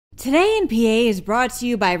Today in PA is brought to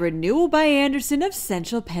you by Renewal by Anderson of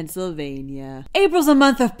Central Pennsylvania. April's a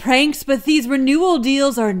month of pranks, but these renewal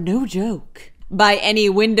deals are no joke. Buy any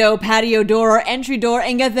window, patio door, or entry door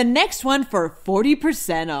and get the next one for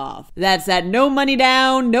 40% off. That's at no money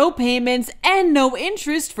down, no payments, and no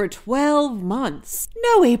interest for 12 months.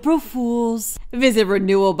 No April Fools. Visit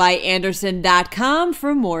renewalbyanderson.com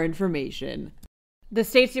for more information. The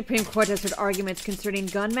state Supreme Court has heard arguments concerning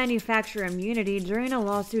gun manufacturer immunity during a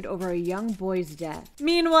lawsuit over a young boy's death.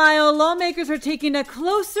 Meanwhile, lawmakers are taking a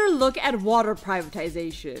closer look at water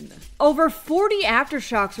privatization. Over 40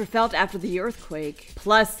 aftershocks were felt after the earthquake,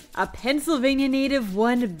 plus a Pennsylvania native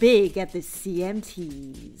won big at the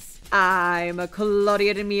CMTs. I'm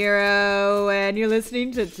Claudia Dimuro, and you're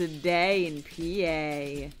listening to Today in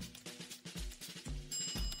PA.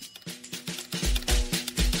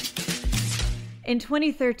 In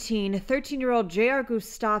 2013, 13-year-old J.R.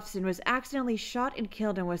 Gustafson was accidentally shot and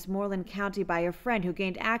killed in Westmoreland County by a friend who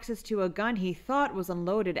gained access to a gun he thought was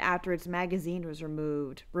unloaded after its magazine was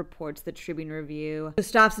removed, reports the Tribune Review.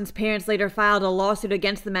 Gustafson's parents later filed a lawsuit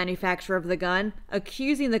against the manufacturer of the gun,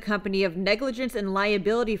 accusing the company of negligence and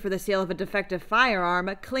liability for the sale of a defective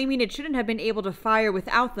firearm, claiming it shouldn't have been able to fire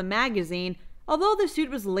without the magazine, although the suit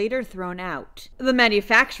was later thrown out. The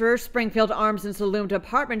manufacturer, Springfield Arms and Saloon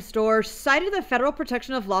Department Store, cited the Federal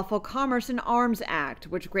Protection of Lawful Commerce and Arms Act,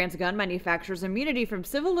 which grants gun manufacturers immunity from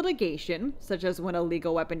civil litigation, such as when a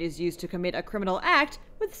legal weapon is used to commit a criminal act,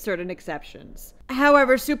 with certain exceptions.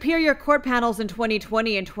 However, Superior Court panels in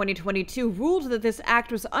 2020 and 2022 ruled that this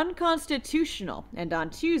act was unconstitutional, and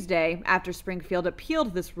on Tuesday, after Springfield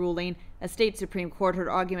appealed this ruling, a state Supreme Court heard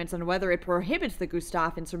arguments on whether it prohibits the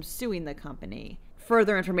Gustafsons from suing the company.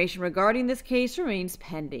 Further information regarding this case remains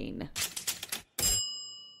pending.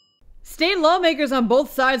 State lawmakers on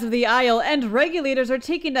both sides of the aisle and regulators are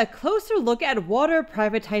taking a closer look at water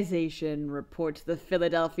privatization, reports the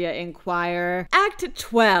Philadelphia Inquirer. Act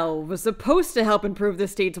 12 was supposed to help improve the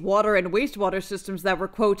state's water and wastewater systems that were,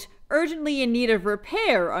 quote, urgently in need of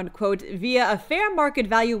repair, unquote, via a fair market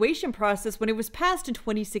valuation process when it was passed in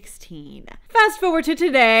 2016. Fast forward to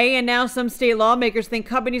today, and now some state lawmakers think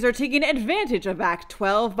companies are taking advantage of Act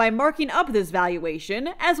 12 by marking up this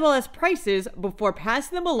valuation, as well as prices, before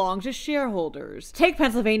passing them along to shareholders. Take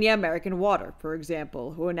Pennsylvania American Water, for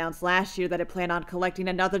example, who announced last year that it planned on collecting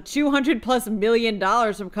another $200+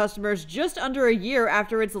 million from customers just under a year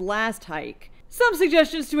after its last hike. Some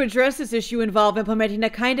suggestions to address this issue involve implementing a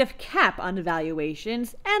kind of cap on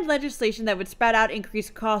valuations and legislation that would spread out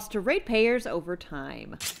increased costs to ratepayers over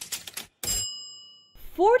time.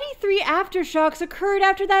 43 aftershocks occurred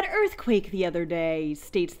after that earthquake the other day,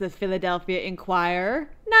 states the Philadelphia Inquirer.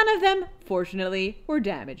 None of them, fortunately, were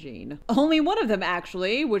damaging. Only one of them,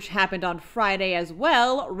 actually, which happened on Friday as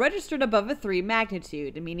well, registered above a 3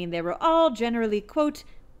 magnitude, meaning they were all generally, quote,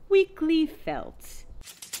 weakly felt.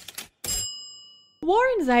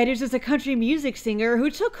 Warren Ziders is a country music singer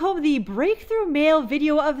who took home the Breakthrough Male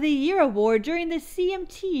Video of the Year award during the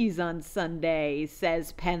CMTs on Sunday,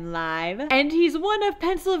 says PennLive. And he's one of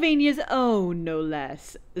Pennsylvania's own, no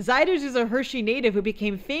less. Ziders is a Hershey native who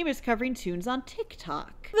became famous covering tunes on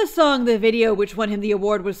TikTok. The song the video which won him the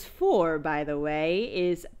award was for, by the way,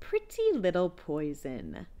 is Pretty Little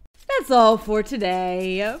Poison. That's all for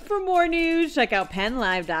today. For more news, check out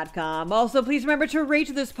PennLive.com. Also, please remember to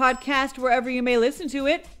rate this podcast wherever you may listen to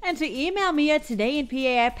it, and to email me at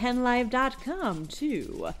todayinpa@PennLive.com,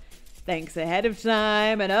 too. Thanks ahead of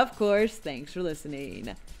time, and of course, thanks for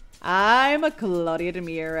listening. I'm Claudia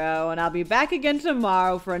Dimuro, and I'll be back again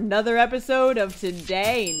tomorrow for another episode of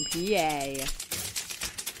Today in PA.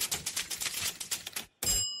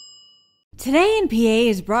 Today in PA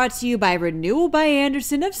is brought to you by Renewal by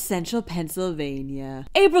Anderson of Central Pennsylvania.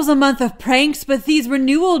 April's a month of pranks, but these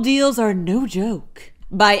renewal deals are no joke.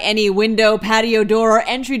 Buy any window, patio door, or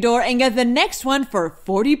entry door and get the next one for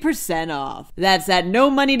 40% off. That's at no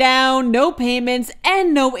money down, no payments,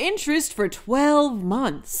 and no interest for 12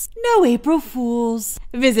 months. No April Fools.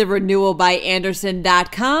 Visit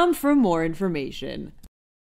renewalbyanderson.com for more information.